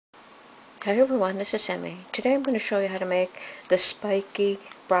Hi everyone, this is Emmy. Today I'm going to show you how to make the spiky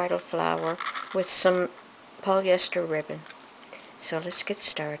bridal flower with some polyester ribbon. So let's get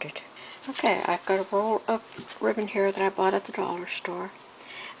started. Okay, I've got a roll of ribbon here that I bought at the dollar store.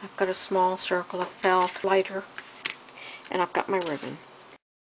 I've got a small circle of felt lighter, and I've got my ribbon.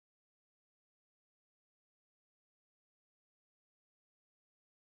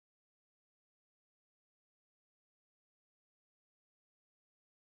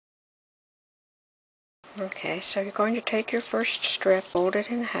 Okay, so you're going to take your first strip, fold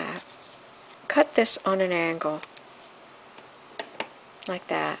it in half, cut this on an angle, like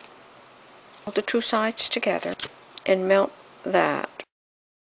that. Hold the two sides together and melt that.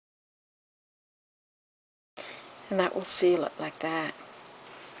 And that will seal it like that.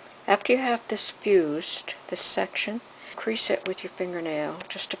 After you have this fused, this section, crease it with your fingernail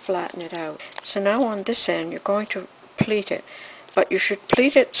just to flatten it out. So now on this end you're going to pleat it, but you should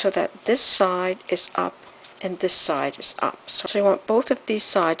pleat it so that this side is up and this side is up. So you want both of these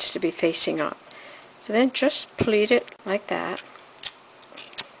sides to be facing up. So then just pleat it like that,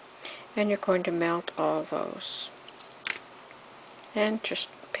 and you're going to melt all those. And just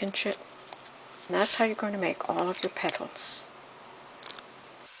pinch it. And that's how you're going to make all of your petals.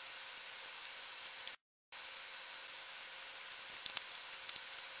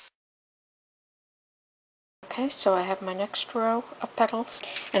 Okay, so I have my next row of petals,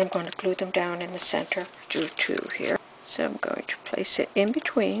 and I'm going to glue them down in the center. Do two here. So I'm going to place it in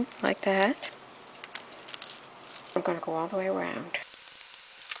between, like that. I'm going to go all the way around.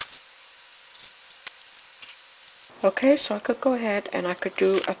 Okay, so I could go ahead and I could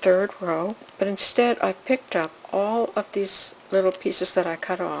do a third row, but instead I picked up all of these little pieces that I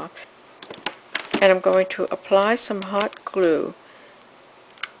cut off, and I'm going to apply some hot glue,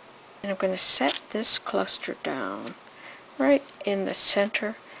 and I'm going to set this cluster down right in the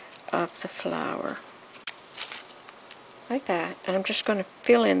center of the flower, like that. And I'm just going to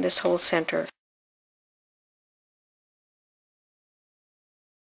fill in this whole center.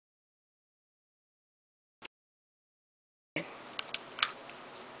 And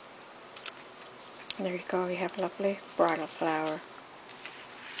there you go, you have a lovely bridal flower.